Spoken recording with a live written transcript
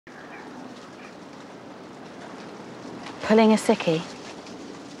Pulling a sickie?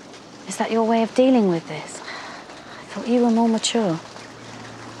 Is that your way of dealing with this? I thought you were more mature.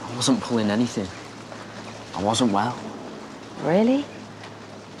 I wasn't pulling anything. I wasn't well. Really?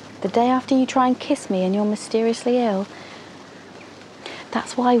 The day after you try and kiss me and you're mysteriously ill?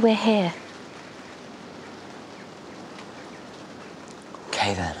 That's why we're here.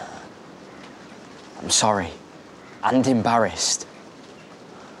 Okay, then. I'm sorry. And embarrassed.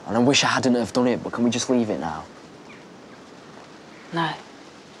 And I wish I hadn't have done it, but can we just leave it now? No.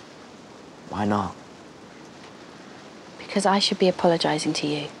 Why not? Because I should be apologising to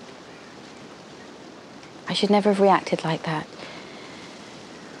you. I should never have reacted like that.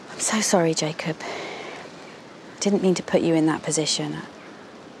 I'm so sorry, Jacob. I didn't mean to put you in that position.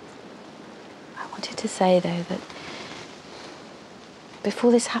 I wanted to say, though, that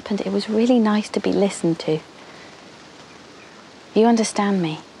before this happened, it was really nice to be listened to. You understand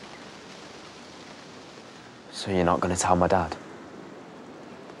me. So you're not going to tell my dad?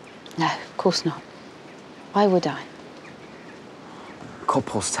 No, of course not. Why would I?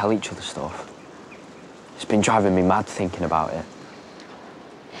 Couples tell each other stuff. It's been driving me mad thinking about it.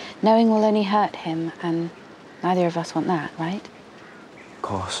 Knowing will only hurt him, and neither of us want that, right? Of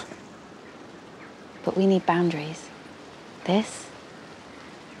course. But we need boundaries. This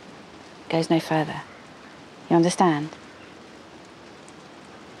goes no further. You understand?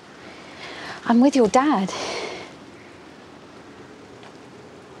 I'm with your dad.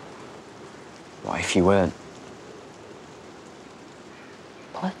 What if you weren't?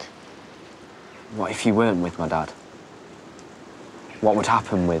 What? What if you weren't with my dad? What would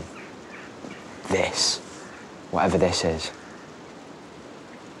happen with this? Whatever this is.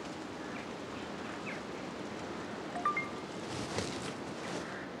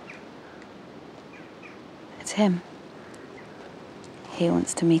 It's him. He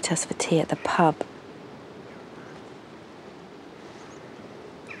wants to meet us for tea at the pub.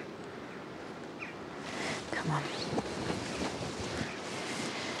 Come on.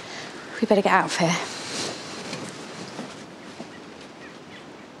 We better get out of here.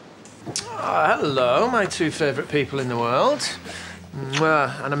 Oh, hello, my two favourite people in the world.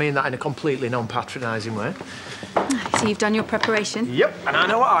 And I mean that in a completely non-patronising way. So you've done your preparation? Yep, and I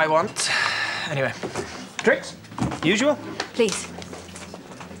know what I want. Anyway, drinks, usual. Please.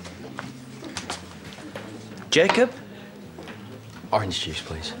 Jacob? Orange juice,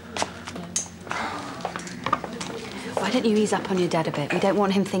 please. Why don't you ease up on your dad a bit? We don't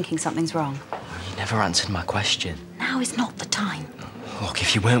want him thinking something's wrong. You never answered my question. Now is not the time. Look,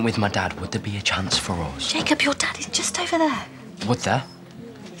 if you weren't with my dad, would there be a chance for us? Jacob, your dad is just over there. Would there?